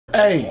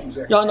Hey,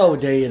 y'all know what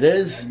day it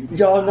is.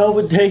 Y'all know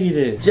what day it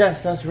is.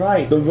 Yes, that's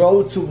right. The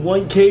Road to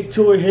 1K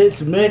tour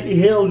hits Mint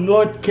Hill,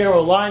 North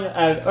Carolina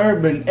at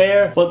Urban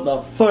Air for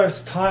the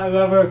first time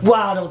ever.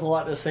 Wow, that was a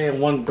lot to say in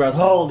one breath.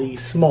 Holy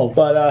smoke.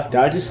 But did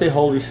I just say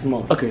holy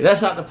smoke? Okay,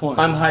 that's not the point.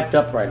 I'm hyped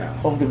up right now.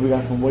 Hopefully we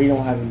got some water. You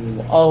don't have any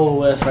water.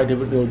 Oh, that's right.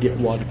 We'll get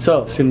water.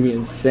 So it's gonna be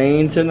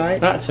insane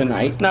tonight. Not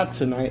tonight.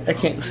 I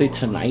can't say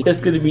tonight. It's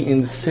gonna be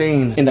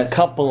insane in a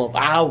couple of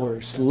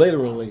hours,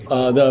 literally.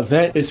 The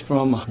event is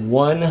from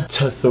 1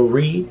 to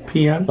 3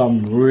 p.m. So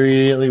I'm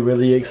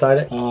really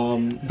excited.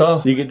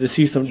 So you get to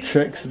see some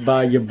tricks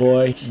by your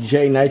boy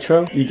J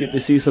Nitro. You get to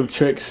see some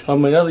tricks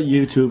from another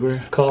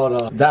YouTuber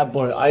called That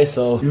Boy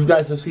ISO. You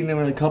guys have seen him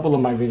in a couple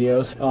of my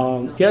videos.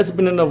 He hasn't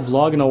been in a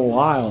vlog in a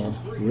while,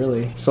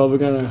 really. So we're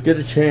gonna get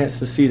a chance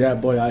to see That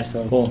Boy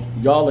ISO. Well,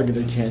 y'all are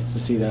getting a chance to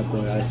see That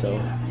Boy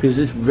ISO because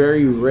it's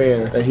very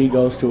rare that he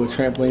goes to a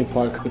trampoline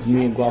park with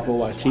me and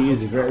Guapo YT.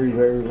 It's very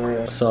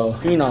rare. So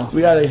you know,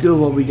 we gotta do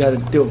what we gotta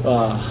do.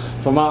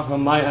 From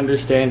my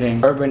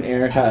understanding, Urban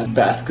Air has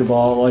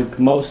basketball like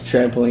most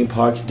trampoline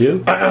parks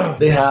do.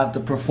 They have the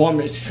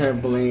performance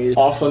trampoline,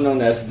 also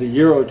known as the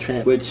Euro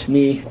Tramp, which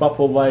me,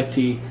 Guapo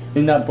YT,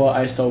 and That Boy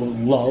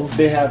ISO love.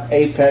 They have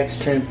Apex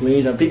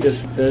trampolines.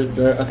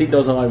 I think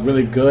those are like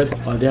really good.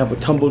 They have a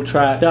tumble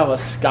track. They have a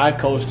sky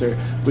coaster,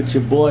 which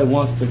your boy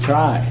wants to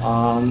try.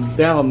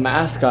 They have a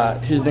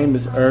mascot. His name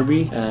is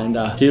Irby, and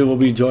he will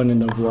be joining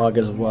the vlog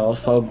as well.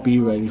 So be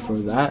ready for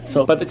that.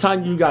 So by the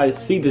time you guys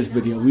see this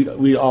video,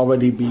 we'd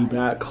already be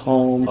back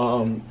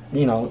home.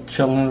 You know,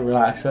 chilling,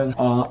 relaxing.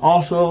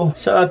 Also,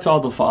 shout out to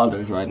all the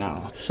fathers right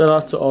now. Shout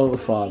out to all the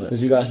fathers.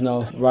 As you guys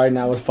know, right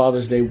now is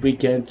Father's Day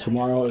weekend.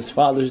 Tomorrow is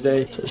Father's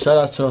Day. So shout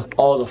out to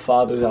all the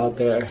fathers out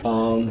there.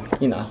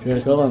 You know, you're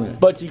feeling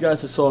it. But you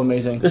guys are so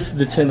amazing. This is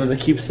the channel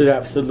that keeps it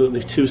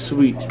absolutely too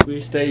sweet.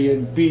 We stay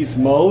in beast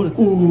mode.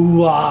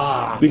 Ooh,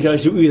 ah.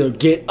 Because you either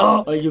get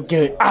up or you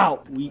get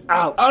out. We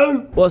out.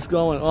 What's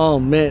going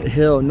on, Mint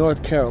Hill,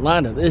 North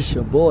Carolina? This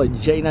your boy,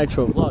 J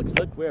Nitro Vlogs.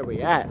 Look where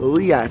we at.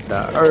 We at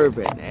the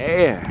Urban Air.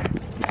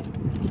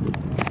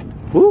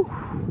 Woo.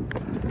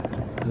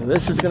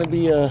 This is gonna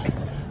be a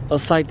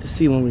sight to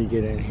see when we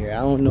get in here. I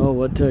don't know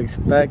what to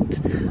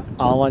expect.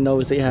 All I know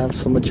is they have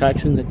some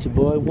attractions that your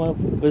boy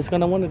is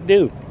gonna want to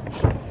do.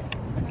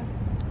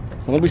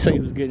 Let me show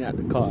you who's getting out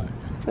the car.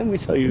 Let me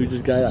show you who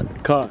just got out the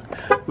car.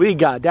 We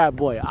got That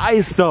Boy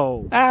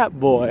ISO. That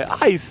Boy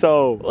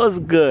ISO. What's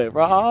good,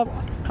 Rob?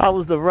 How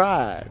was the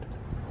ride?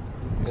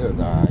 It was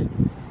alright.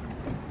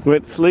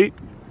 Went to sleep?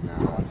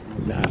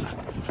 Nah.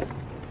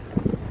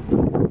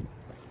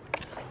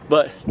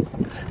 But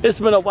it's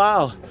been a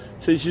while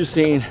since you've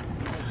seen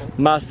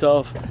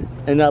myself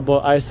and That Boy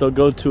ISO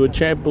go to a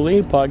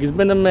trampoline park. It's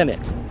been a minute.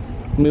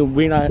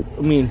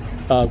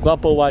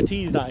 Guapo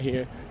YT's not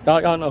here.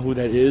 Y'all know who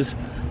that is.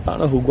 I don't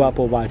know who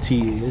Guapo YT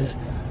is.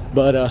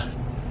 But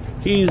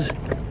he's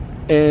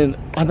in,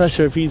 I'm not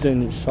sure if he's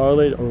in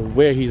Charlotte or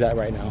where he's at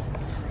right now.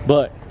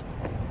 But,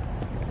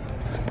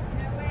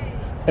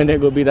 and it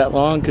will be that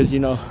long because, you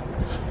know,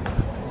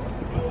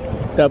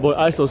 That Boy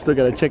ISO still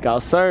gotta check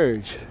out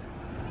Surge.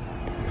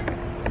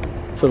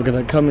 So we're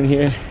gonna come in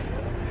here,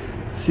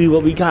 see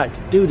what we got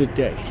to do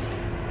today.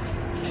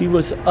 See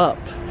what's up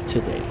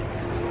today.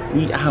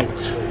 We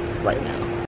out right now.